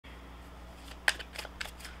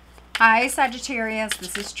Hi Sagittarius,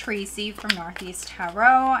 this is Tracy from Northeast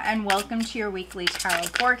Tarot, and welcome to your weekly tarot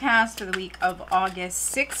forecast for the week of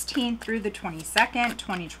August 16th through the 22nd,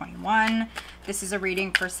 2021. This is a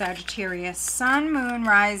reading for Sagittarius Sun, Moon,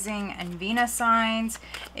 Rising, and Venus signs.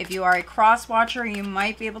 If you are a cross watcher, you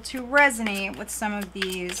might be able to resonate with some of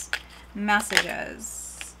these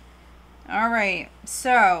messages. All right,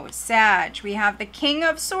 so Sag, we have the King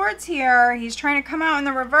of Swords here. He's trying to come out in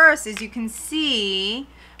the reverse, as you can see.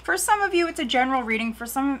 For some of you, it's a general reading. For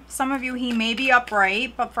some of you, he may be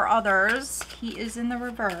upright, but for others, he is in the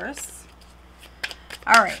reverse.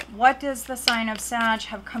 All right, what does the sign of Sag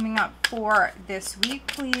have coming up for this week,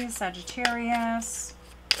 please, Sagittarius?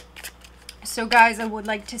 So, guys, I would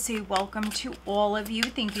like to say welcome to all of you.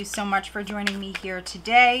 Thank you so much for joining me here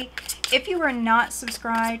today. If you are not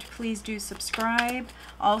subscribed, please do subscribe.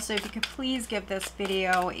 Also, if you could please give this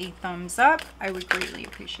video a thumbs up, I would greatly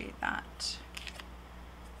appreciate that.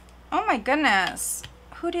 Oh my goodness,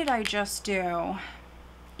 who did I just do?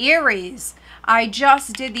 Aries. I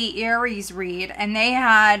just did the Aries read, and they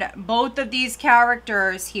had both of these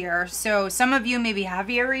characters here. So some of you maybe have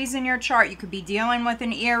Aries in your chart. You could be dealing with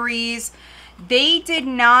an Aries. They did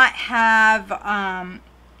not have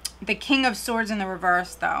the King of Swords in the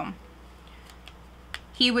reverse, though.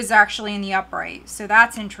 He was actually in the upright, so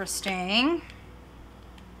that's interesting.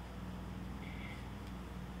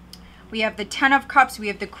 We have the Ten of Cups. We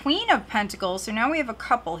have the Queen of Pentacles. So now we have a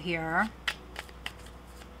couple here.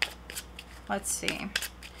 Let's see.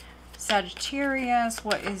 Sagittarius.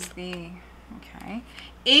 What is the... Okay.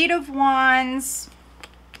 Eight of Wands.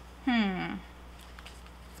 Wow,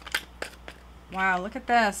 look at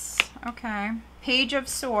this. Okay. Page of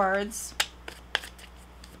Swords.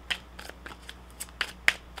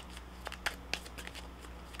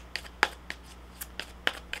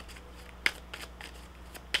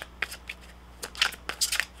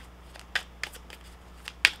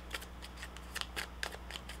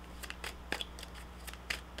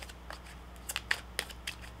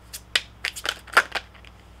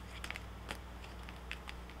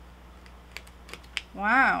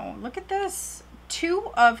 Wow, look at this.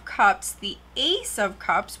 Two of Cups, the Ace of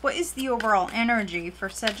Cups. What is the overall energy for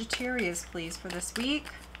Sagittarius, please, for this week?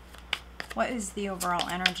 What is the overall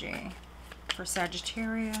energy for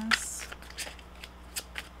Sagittarius?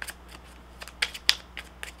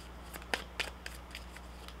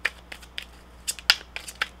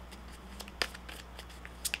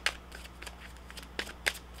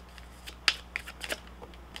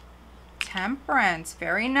 Temperance,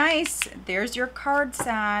 very nice. There's your card,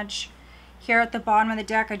 Sag. Here at the bottom of the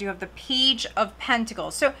deck, I do have the Page of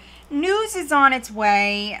Pentacles. So news is on its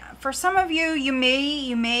way. For some of you, you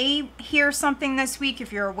may hear something this week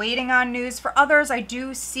if you're waiting on news. For others, I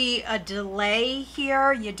do see a delay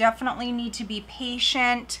here. You definitely need to be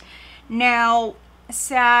patient. Now,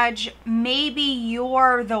 Sag, maybe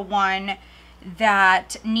you're the one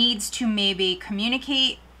that needs to maybe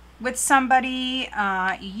communicate with somebody.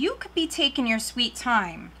 You could be taking your sweet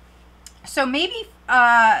time. So maybe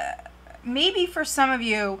for some of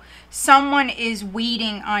you, someone is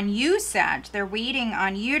waiting on you, Sag. They're waiting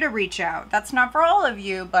on you to reach out. That's not for all of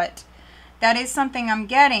you, but that is something I'm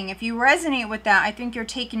getting. If you resonate with that, I think you're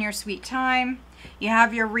taking your sweet time. You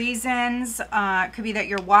have your reasons. It could be that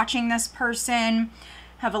you're watching this person,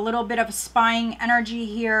 have a little bit of spying energy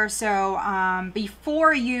here. So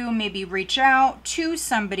before you maybe reach out to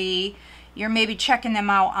somebody, you're maybe checking them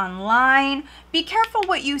out online. Be careful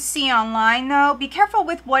what you see online, though. Be careful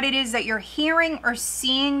with what it is that you're hearing or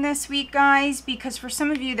seeing this week, guys, because for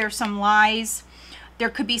some of you, there's some lies.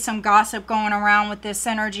 There could be some gossip going around with this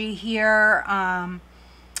energy here.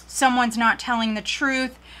 Someone's not telling the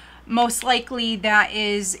truth. Most likely that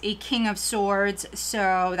is a King of Swords,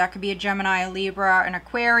 so that could be a Gemini, a Libra, an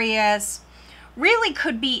Aquarius. Really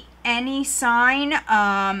could be any sign,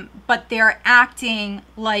 but they're acting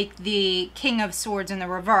like the King of Swords in the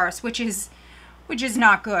reverse, which is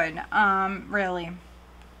not good, really.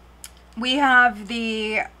 We have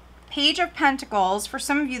the Page of Pentacles. For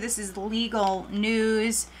some of you, this is legal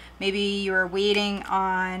news. Maybe you're waiting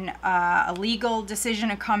on a legal decision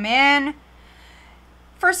to come in.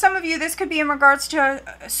 For some of you, this could be in regards to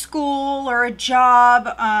a school or a job.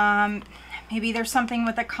 Maybe there's something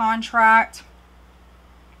with a contract.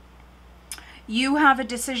 You have a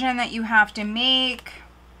decision that you have to make.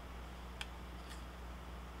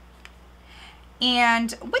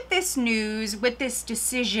 And with this news, with this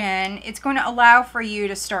decision, it's going to allow for you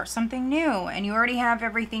to start something new. And you already have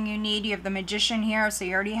everything you need. You have the Magician here, so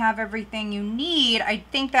you already have everything you need. I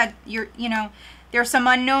think that there's some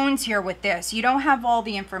unknowns here with this. You don't have all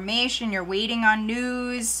the information. You're waiting on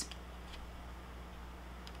news.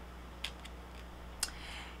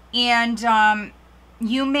 And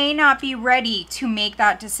you may not be ready to make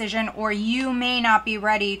that decision, or you may not be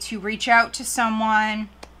ready to reach out to someone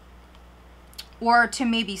or to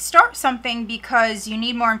maybe start something because you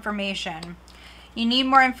need more information. You need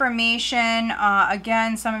more information.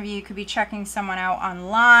 Again, some of you could be checking someone out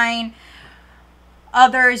online.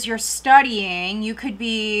 Others, you're studying. You could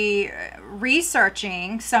be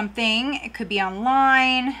researching something. It could be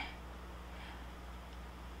online.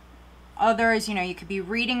 Others, you know, you could be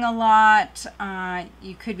reading a lot.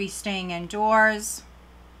 You could be staying indoors.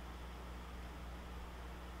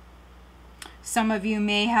 Some of you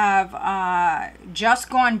may have just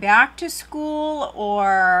gone back to school,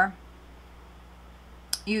 or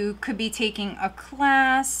you could be taking a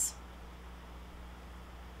class.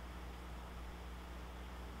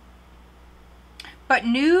 But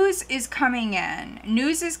news is coming in.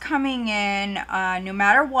 News is coming in no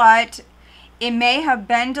matter what. It may have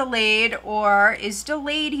been delayed or is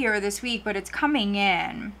delayed here this week, but it's coming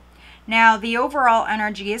in. Now, the overall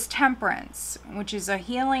energy is Temperance, which is a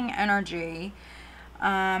healing energy.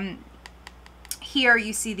 Here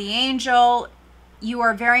you see the angel. You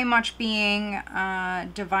are very much being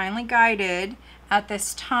divinely guided at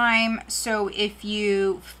this time. So if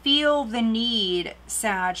you feel the need,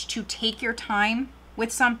 Sag, to take your time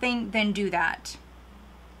with something, then do that.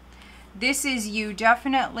 This is you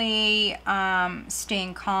definitely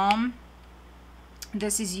staying calm.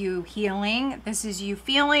 This is you healing. This is you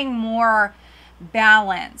feeling more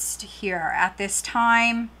balanced here at this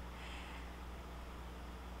time.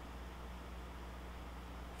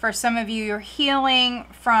 For some of you, you're healing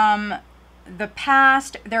from the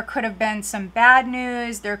past. There could have been some bad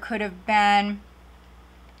news. There could have been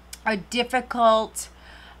a difficult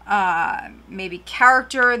maybe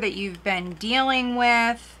character that you've been dealing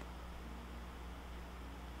with.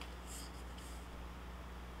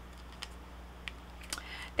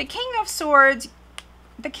 The King of Swords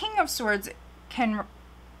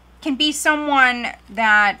can be someone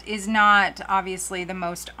that is not obviously the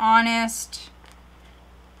most honest.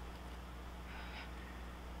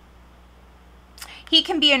 He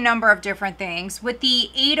can be a number of different things. With the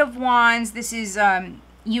Eight of Wands, this is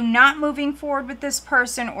you not moving forward with this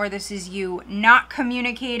person, or this is you not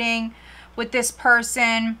communicating with this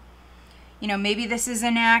person. You know, maybe this is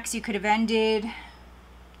an ex. You could have ended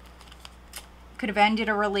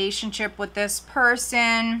a relationship with this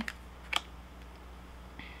person.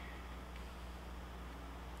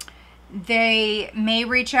 They may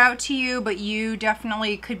reach out to you, but you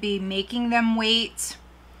definitely could be making them wait,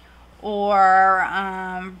 or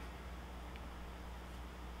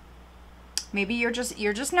maybe you're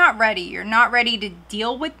just not ready. You're not ready to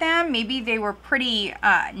deal with them. Maybe they were pretty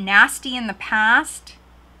nasty in the past.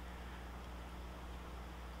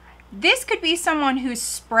 This could be someone who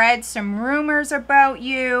spread some rumors about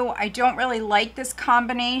you. I don't really like this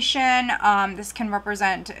combination. This can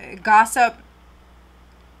represent gossip.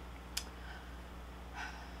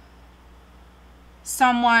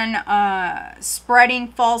 Someone spreading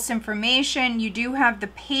false information. You do have the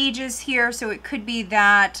pages here, so it could be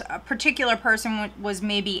that a particular person was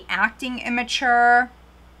maybe acting immature.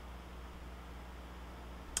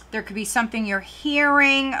 There could be something you're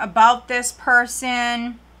hearing about this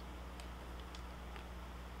person.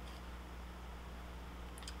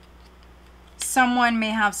 Someone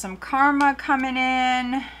may have some karma coming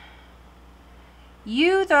in.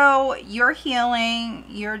 You, though, you're healing.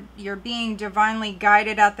 You're being divinely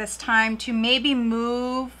guided at this time to maybe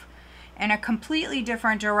move in a completely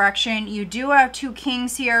different direction. You do have two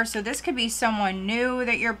kings here, so this could be someone new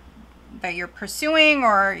that you're pursuing,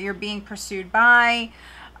 or you're being pursued by.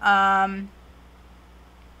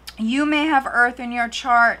 You may have earth in your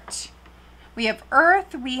chart. We have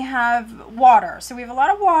earth, we have water. So we have a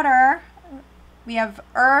lot of water. We have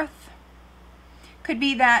earth. Could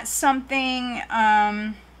be that something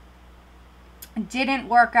didn't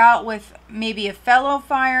work out with maybe a fellow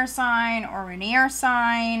fire sign or an air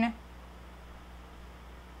sign.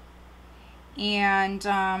 And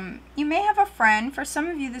you may have a friend. For some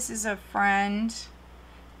of you, this is a friend.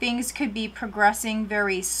 Things could be progressing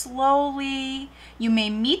very slowly. You may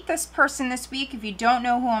meet this person this week. If you don't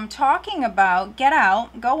know who I'm talking about, get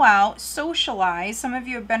out, go out, socialize. Some of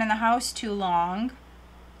you have been in the house too long.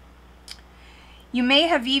 You may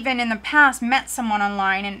have even in the past met someone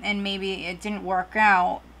online and maybe it didn't work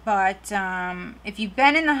out. But if you've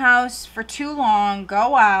been in the house for too long,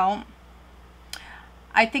 go out.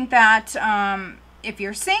 I think that if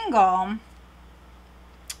you're single,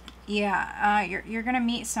 yeah, you're going to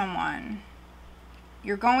meet someone.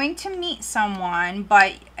 you're going to meet someone,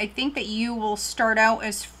 but I think that you will start out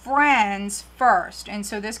as friends first. And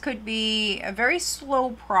so this could be a very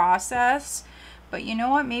slow process, but you know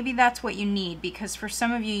what? Maybe that's what you need, because for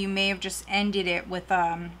some of you, you may have just ended it with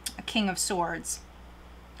a King of Swords.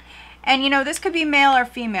 And, you know, this could be male or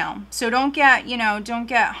female. So don't get, you know, don't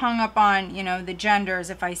get hung up on, you know, the genders.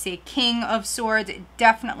 If I say King of Swords, it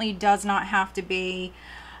definitely does not have to be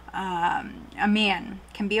a man.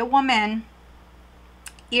 It can be a woman.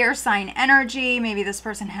 Air sign energy. Maybe this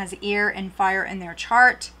person has air and fire in their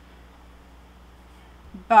chart.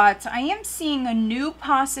 But I am seeing a new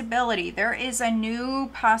possibility. There is a new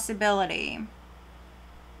possibility.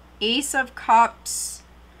 Ace of Cups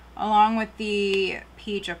along with the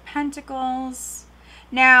Page of Pentacles.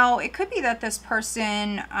 Now, it could be that this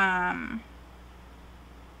person,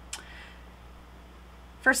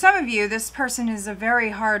 for some of you, this person is a very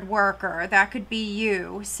hard worker. That could be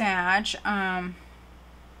you, Sag.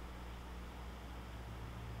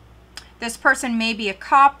 This person may be a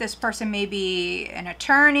cop. This person may be an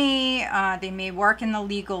attorney. They may work in the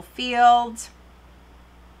legal field.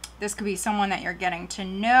 This could be someone that you're getting to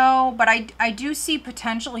know. But I do see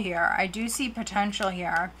potential here. I do see potential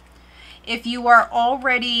here. If you are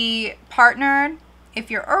already partnered, it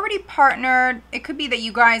could be that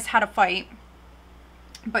you guys had a fight,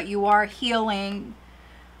 but you are healing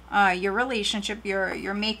your relationship.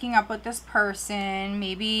 You're making up with this person.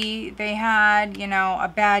 Maybe they had, you know, a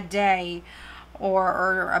bad day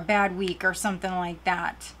or a bad week or something like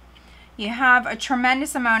that. You have a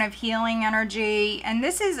tremendous amount of healing energy, and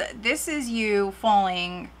this is you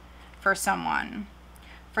falling for someone.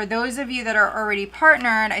 For those of you that are already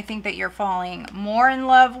partnered, I think that you're falling more in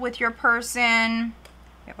love with your person.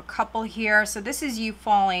 We have a couple here. So this is you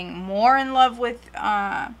falling more in love with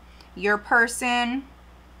your person.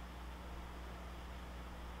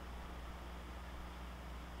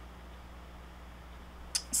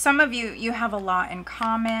 Some of you, you have a lot in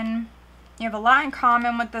common. You have a lot in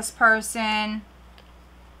common with this person.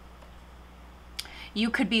 You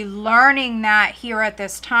could be learning that here at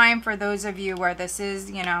this time. For those of you where this is,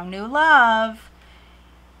 you know, new love,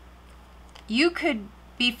 you could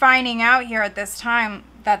be finding out here at this time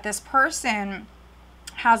that this person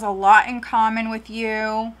has a lot in common with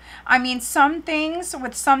you. I mean, some things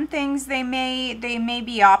they may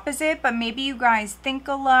be opposite, but maybe you guys think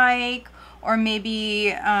alike, or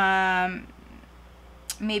maybe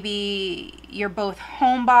maybe you're both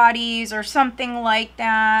homebodies or something like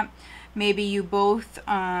that. Maybe you both,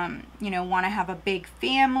 you know, want to have a big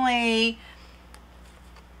family.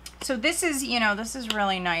 So this is, you know, this is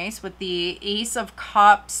really nice with the Ace of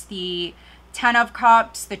Cups, the 10 of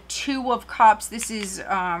Cups, the 2 of Cups. This is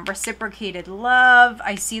reciprocated love.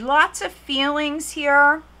 I see lots of feelings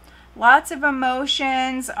here, lots of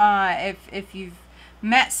emotions. If you've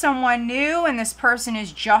met someone new and this person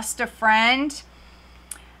is just a friend,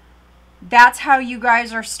 that's how you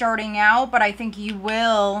guys are starting out. But I think you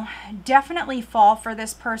will definitely fall for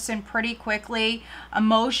this person pretty quickly,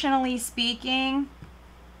 emotionally speaking.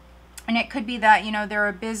 And it could be that, you know, they're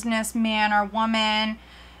a businessman or woman.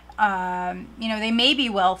 You know, they may be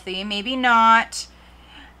wealthy, maybe not.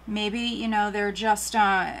 Maybe, you know, they're just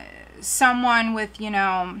someone with, you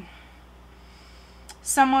know,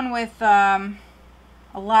 someone with a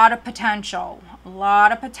lot of potential. A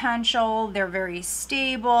lot of potential. They're very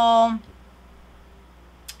stable.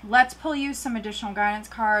 Let's pull you some additional guidance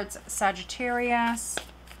cards. Sagittarius.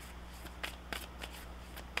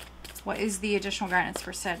 What is the additional guidance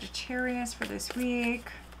for Sagittarius for this week?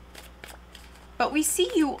 But we see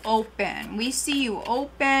you open. We see you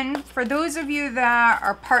open. For those of you that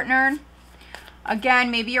are partnered, again,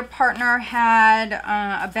 maybe your partner had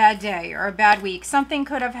a bad day or a bad week. Something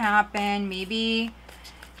could have happened. Maybe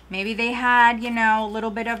they had, you know, a little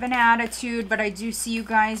bit of an attitude, but I do see you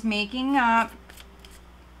guys making up.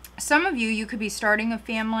 Some of you, you could be starting a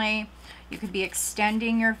family. You could be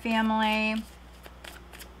extending your family.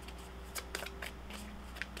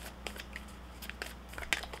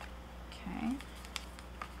 Okay.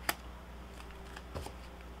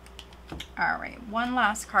 All right, one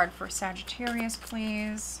last card for Sagittarius,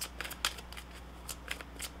 please.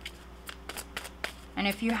 And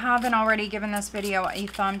if you haven't already given this video a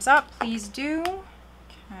thumbs up, please do.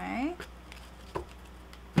 Okay.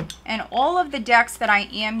 And all of the decks that I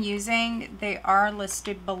am using, they are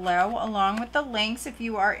listed below, along with the links if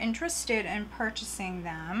you are interested in purchasing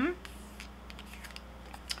them.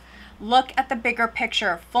 Look at the bigger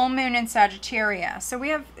picture. Full moon in Sagittarius. So we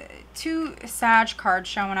have 2 Sag cards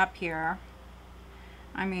showing up here.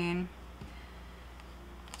 I mean,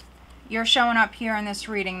 you're showing up here in this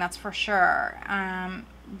reading, that's for sure.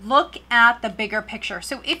 look at the bigger picture.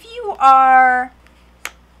 So if you are,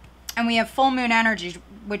 and we have full moon energy,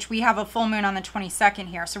 which we have a full moon on the 22nd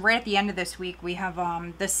here. So right at the end of this week, we have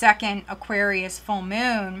the second Aquarius full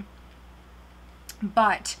moon.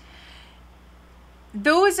 But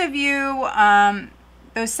those of you,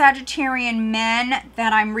 those Sagittarian men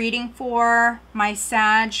that I'm reading for, my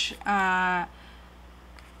Sag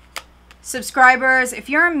subscribers, if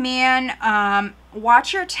you're a man,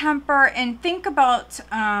 watch your temper and think about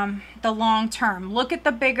the long term. Look at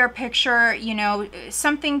the bigger picture. You know,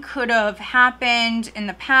 something could have happened in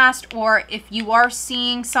the past, or if you are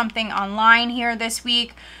seeing something online here this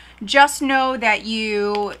week, just know that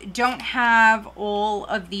you don't have all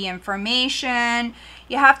of the information.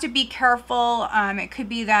 You have to be careful. It could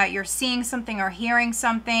be that you're seeing something or hearing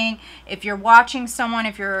something. If you're watching someone,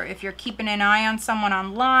 if you're keeping an eye on someone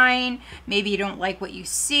online, maybe you don't like what you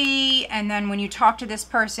see, and then when you talk to this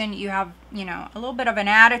person, you have, you know, a little bit of an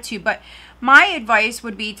attitude. But my advice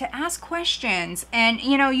would be to ask questions, and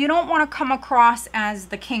you know, you don't want to come across as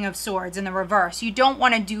the King of Swords in the reverse. You don't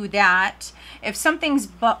want to do that. If something's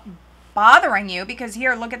bothering you, because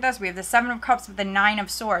here, look at this, we have the Seven of Cups with the Nine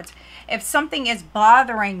of Swords. If something is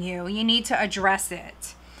bothering you, you need to address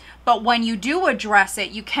it. But when you do address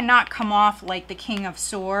it, you cannot come off like the King of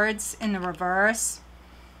Swords in the reverse.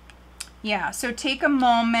 Yeah, so take a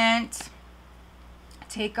moment,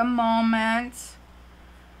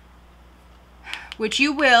 which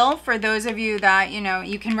you will, for those of you that, you know,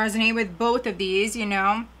 you can resonate with both of these, you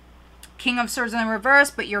know, King of Swords in the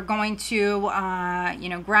reverse, but you're going to, you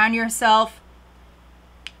know, ground yourself,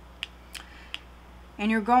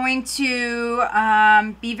 and you're going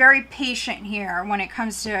to be very patient here when it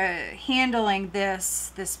comes to handling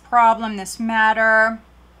this problem, this matter,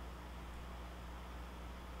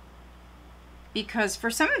 because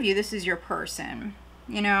for some of you, this is your person.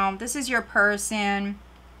 You know, this is your person.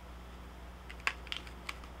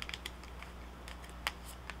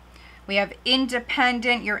 We have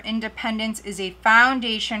independent. Your independence is a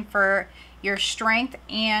foundation for your strength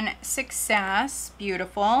and success.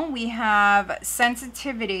 Beautiful. We have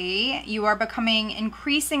sensitivity. You are becoming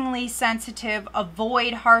increasingly sensitive.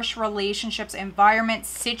 Avoid harsh relationships, environments,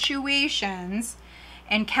 situations,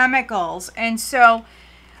 and chemicals. And so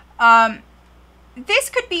this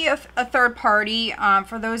could be a third party.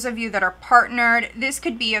 For those of you that are partnered, this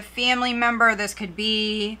could be a family member. This could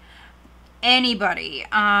be anybody,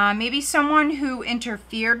 maybe someone who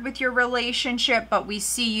interfered with your relationship, but we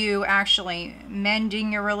see you actually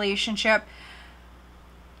mending your relationship.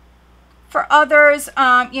 For others,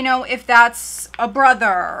 you know, if that's a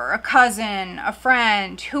brother, a cousin, a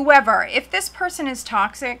friend, whoever, if this person is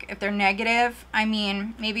toxic, if they're negative, I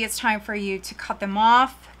mean, maybe it's time for you to cut them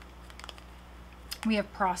off. We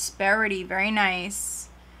have prosperity. Very nice.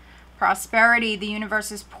 Prosperity, the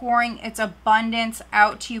universe is pouring its abundance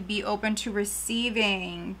out to you. Be open to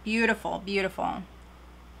receiving. Beautiful, beautiful.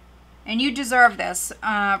 And you deserve this.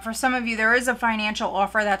 For some of you, there is a financial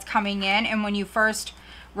offer that's coming in, and when you first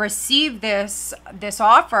receive this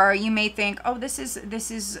offer, you may think, oh, this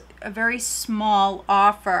is a very small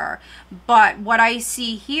offer. But what I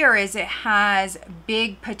see here is it has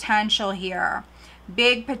big potential here.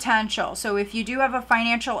 Big potential. So if you do have a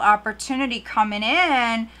financial opportunity coming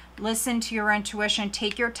in, listen to your intuition.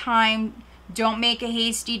 Take your time. Don't make a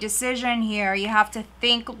hasty decision here. You have to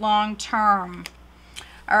think long term.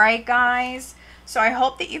 All right, guys. So I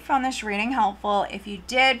hope that you found this reading helpful. If you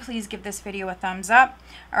did, please give this video a thumbs up.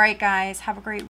 All right, guys. Have a great